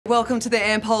Welcome to the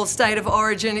Ampol State of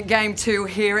Origin Game 2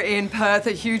 here in Perth.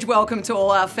 A huge welcome to all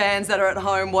our fans that are at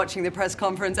home watching the press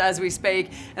conference as we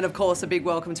speak. And of course, a big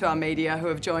welcome to our media who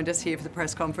have joined us here for the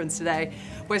press conference today.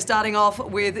 We're starting off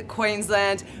with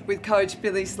Queensland with Coach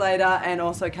Billy Slater and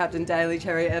also Captain Daly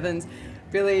Cherry Evans.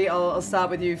 Billy, I'll start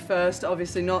with you first.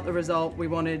 Obviously not the result we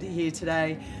wanted here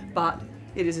today, but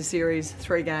it is a series,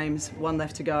 3 games, 1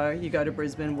 left to go. You go to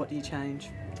Brisbane, what do you change?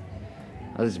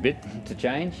 There's a bit to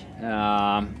change.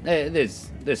 There's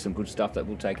some good stuff that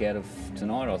we'll take out of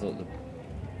tonight. I thought the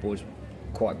boys were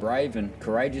quite brave and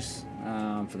courageous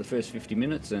for the first 50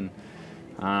 minutes, and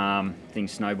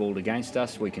things snowballed against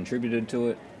us. We contributed to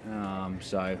it,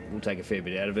 so we'll take a fair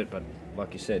bit out of it. But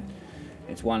like you said,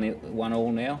 it's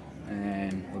 1-1 now,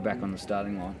 and we're back on the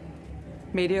starting line.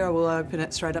 Media, I will open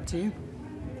it straight up to you.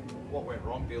 What went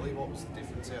wrong, Billy? What was the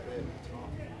difference out there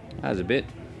tonight? There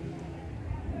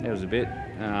was a bit.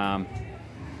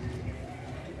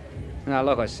 No,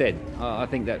 like I said, I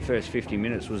think that first 50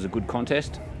 minutes was a good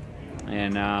contest,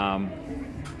 and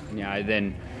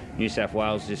then New South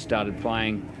Wales just started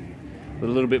playing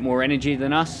with a little bit more energy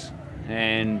than us,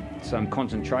 and some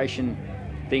concentration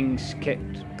things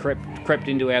crept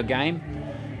into our game,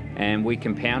 and we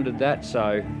compounded that.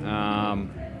 So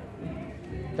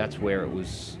that's where it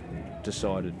was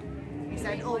decided. You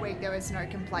said all week there was no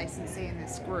complacency in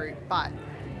this group, but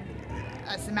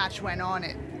as the match went on,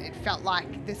 it felt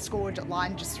like the score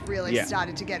line just really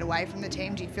started to get away from the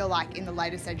team. Do you feel like in the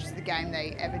later stages of the game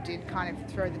they ever did kind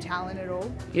of throw the towel in at all?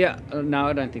 Yeah, no,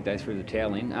 I don't think they threw the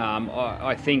towel in.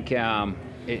 I think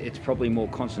it's probably more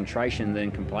concentration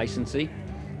than complacency.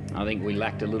 I think we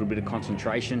lacked a little bit of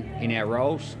concentration in our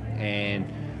roles,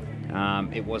 and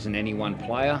it wasn't any one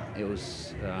player. It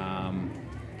was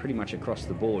pretty much across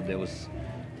the board. There was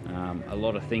a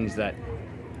lot of things that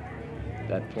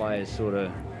players sort of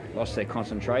lost their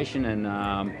concentration,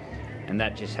 and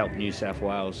that just helped New South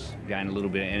Wales gain a little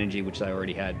bit of energy, which they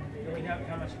already had.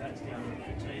 How much of that's down to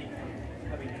fatigue,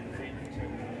 having to defend for 2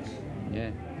 minutes?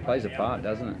 Yeah, plays a part,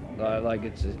 doesn't it? Like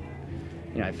it's,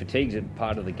 fatigue's a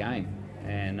part of the game,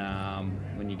 and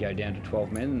when you go down to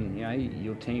 12 men,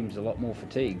 your team's a lot more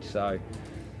fatigued. So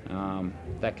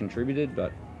that contributed,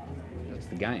 but that's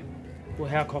the game. Well,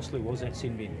 how costly was that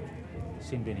sin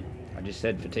binning? I just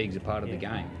said fatigue's a part of the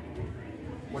game.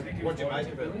 What did you make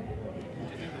of it?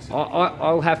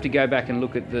 I'll have to go back and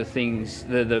look at the things,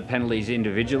 the penalties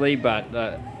individually, but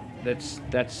that's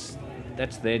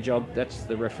their job. That's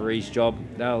the referee's job.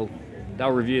 They'll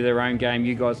review their own game.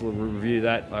 You guys will review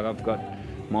that. Like, I've got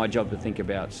my job to think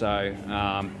about. So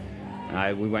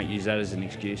we won't use that as an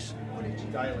excuse. What did you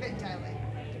think of it,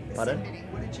 Daly? Pardon?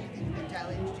 What did you think of it,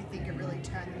 Daly? Did you think it really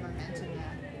turned the momentum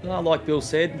there? Like Bill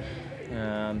said,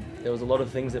 there was a lot of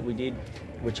things that we did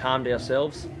which harmed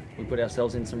ourselves. We put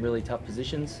ourselves in some really tough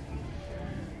positions.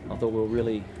 I thought we were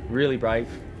really, really brave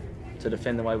to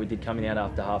defend the way we did coming out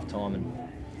after half time,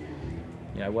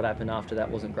 and what happened after that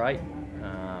wasn't great.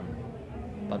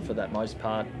 But for that most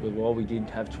part, while we did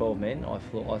have 12 men, I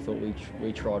thought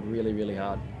we tried really, really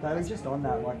hard. David, just on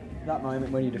that, that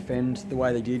moment when you defend the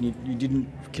way they did, you didn't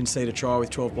concede a try with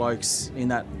 12 blokes in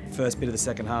that first bit of the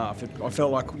second half. I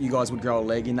felt like you guys would grow a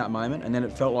leg in that moment, and then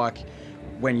it felt like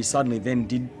when you suddenly then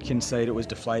did concede, it was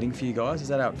deflating for you guys. Is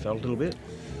that how it felt a little bit?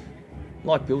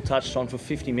 Like Bill touched on, for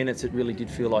 50 minutes it really did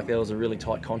feel like there was a really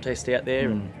tight contest out there,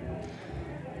 and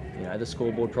the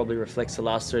scoreboard probably reflects the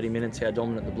last 30 minutes how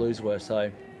dominant the Blues were. So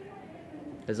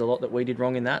there's a lot that we did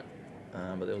wrong in that,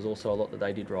 but there was also a lot that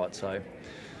they did right. So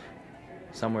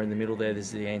somewhere in the middle there, this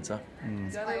is the answer.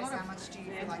 How much do you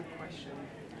feel like question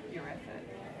your effort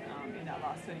in that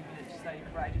last 30 minutes to stay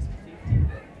courageous for 50,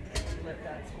 but you let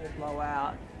that score blow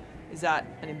out? Is that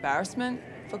an embarrassment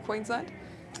for Queensland?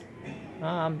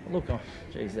 Look,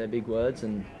 they're big words,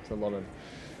 and it's a lot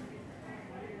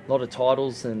of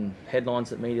titles and headlines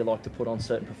that media like to put on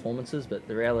certain performances, but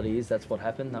the reality is that's what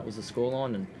happened. That was the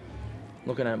scoreline, and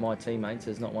looking at my teammates,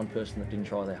 there's not one person that didn't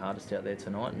try their hardest out there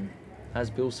tonight. And as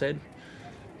Bill said,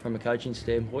 from a coaching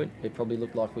standpoint, it probably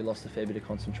looked like we lost a fair bit of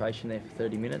concentration there for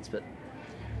 30 minutes, but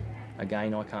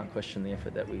again, I can't question the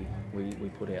effort that we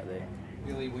put out there.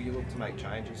 Billy, will you look to make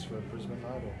changes for Brisbane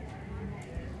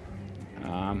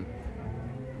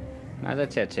No,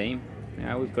 that's our team.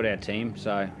 We've got our team,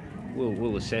 so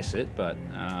we'll assess it, but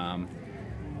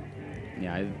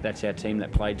that's our team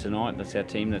that played tonight. That's our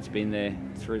team that's been there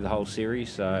through the whole series,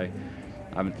 so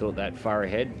I haven't thought that far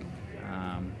ahead.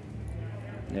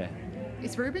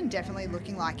 Is Ruben definitely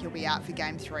looking like he'll be out for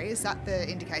Game 3? Is that the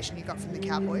indication you got from the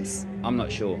Cowboys? I'm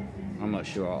not sure.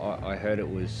 I heard it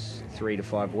was 3 to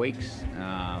 5 weeks,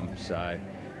 so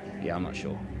yeah, I'm not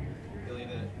sure. Billy,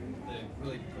 the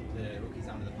really put the rookies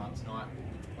under the punt tonight,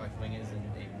 both wingers and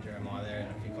even Jeremiah there, and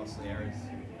a few costly errors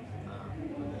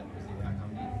with the outcome.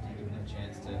 Do you give them a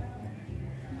chance to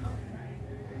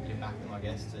get back them, I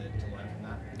guess, to learn from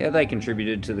that? Yeah, they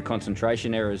contributed to the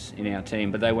concentration errors in our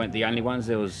team, but they weren't the only ones.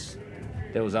 There was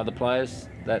other players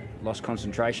that lost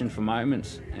concentration for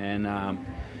moments, and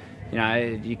you know,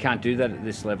 you can't do that at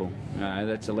this level.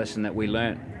 That's a lesson that we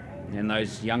learnt, and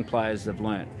those young players have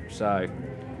learnt. So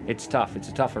it's tough. It's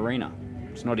a tough arena.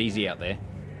 It's not easy out there,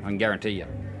 I can guarantee you.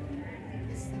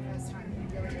 This is the first time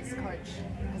you really as coach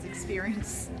has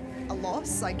experienced a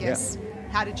loss, I guess.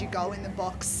 Yeah. How did you go in the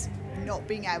box, not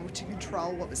being able to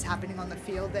control what was happening on the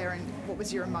field there, and what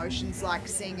was your emotions like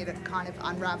seeing it kind of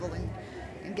unravel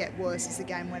and get worse as the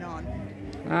game went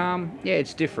on? Yeah,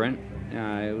 it's different.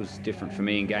 It was different for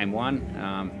me in game one.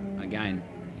 Again,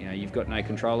 you know, you've got no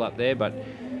control up there, but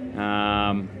you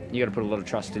got to put a lot of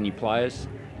trust in your players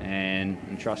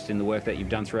and trust in the work that you've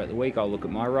done throughout the week. I'll look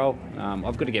at my role.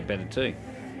 I've got to get better too.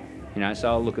 You know, so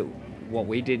I'll look at what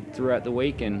we did throughout the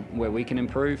week and where we can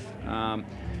improve.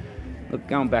 Look,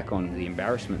 going back on the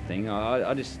embarrassment thing,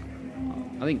 I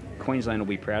think Queensland will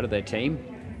be proud of their team.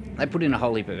 They put in a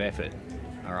whole heap of effort.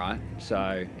 All right,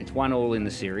 so it's 1-1 in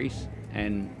the series,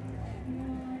 and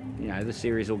you know the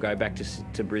series will go back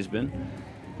to Brisbane.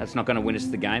 That's not going to win us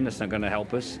the game. That's not going to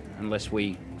help us unless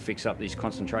we fix up these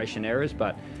concentration errors.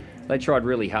 But they tried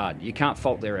really hard. You can't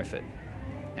fault their effort,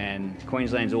 and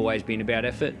Queensland's always been about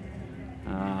effort.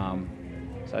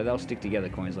 So they'll stick together,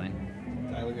 Queensland.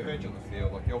 Daly, we heard you on the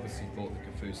field. Like, you obviously thought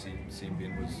the Kafusi sin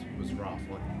bin was rough.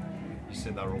 Like you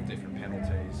said, they were all different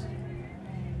penalties.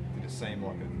 Did it seem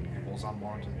like it was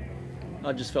unwarranted?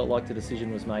 I just felt like the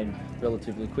decision was made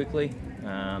relatively quickly,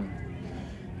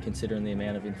 considering the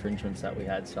amount of infringements that we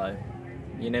had. So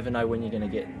you never know when you're going to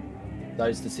get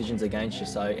those decisions against you.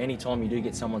 So any time you do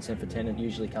get someone sent for 10, it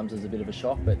usually comes as a bit of a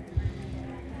shock. But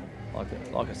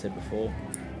like I said before,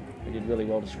 we did really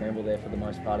well to scramble there for the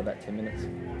most part of that 10 minutes. A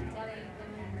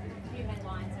few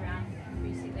headlines around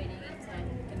Kafusi leading into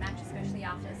the match, especially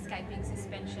after escaping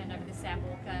suspension over the Sam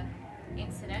Walker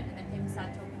incident, and then people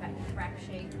started talking about his rap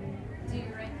sheet. Do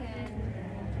you reckon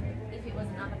if it was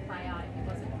another player, if it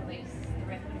wasn't police, the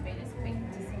ref would have been as quick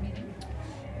to submit him?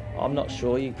 I'm not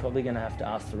sure. You're probably going to have to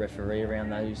ask the referee around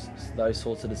those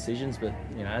sorts of decisions. But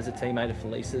you know, as a teammate of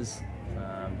Felice's,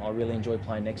 I really enjoy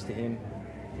playing next to him.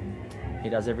 He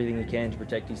does everything he can to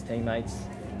protect his teammates,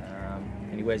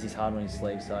 and he wears his heart on his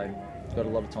sleeve. So he's got a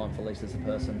lot of time for Felice as a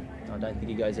person. I don't think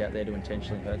he goes out there to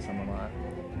intentionally hurt someone like that.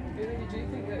 Billy, did you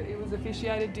think that it was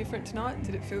officiated different tonight?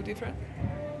 Did it feel different?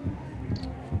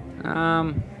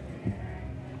 I'll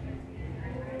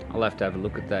have to have a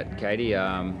look at that, Katie.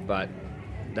 But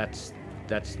that's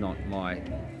not my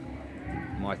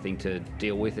thing to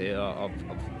deal with.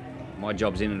 My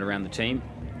job's in and around the team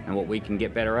and what we can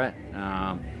get better at.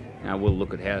 We'll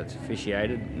look at how it's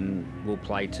officiated and we'll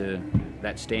play to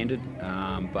that standard.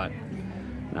 But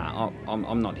no,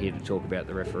 I'm not here to talk about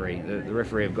the referee. The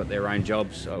referee have got their own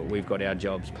jobs. We've got our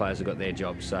jobs. Players have got their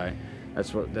jobs. So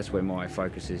that's where my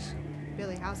focus is.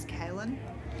 Billy, how's Kalen?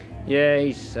 Yeah,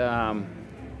 he's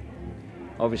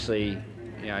obviously,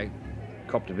 you know,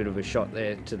 copped a bit of a shot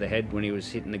there to the head when he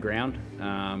was hitting the ground.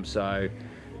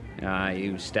 He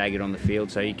was staggered on the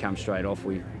field, so he came straight off.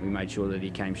 We made sure that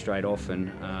he came straight off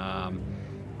and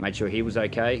made sure he was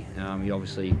okay. He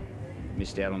obviously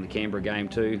missed out on the Canberra game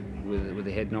too with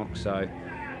a head knock. So,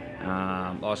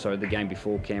 the game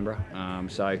before Canberra.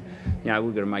 So, you know,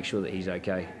 we've got to make sure that he's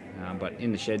okay. But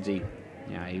in the sheds, he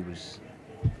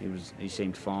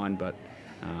seemed fine. But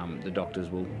the doctors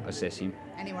will assess him.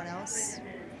 Anyone else?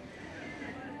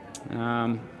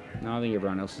 No, I think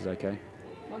everyone else is okay.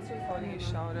 Once he was holding his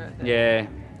shoulder. Yeah.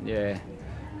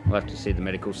 We'll have to see the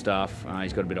medical staff.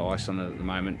 He's got a bit of ice on it at the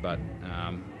moment, but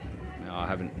I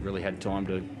haven't really had time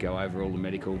to go over all the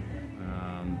medical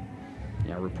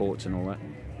reports and all that.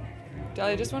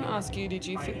 Daly, I just want to ask you, did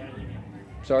you feel...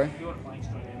 Sorry?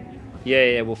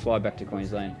 Yeah, we'll fly back to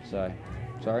Queensland. So,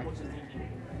 sorry?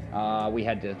 We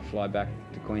had to fly back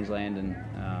to Queensland and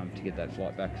to get that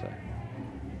flight back. So.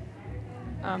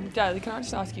 Daly, can I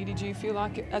just ask you, did you feel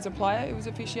like, as a player, it was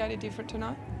officiated different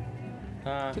tonight?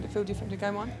 Did it feel different to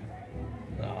game one?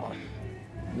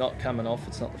 Not coming off,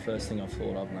 it's not the first thing I've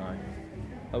thought of, no.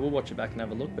 I will watch it back and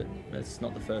have a look, but it's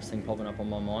not the first thing popping up on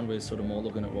my mind. We're sort of more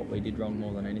looking at what we did wrong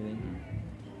more than anything.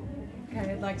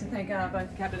 Okay, I'd like to thank both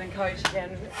the captain and coach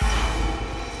again.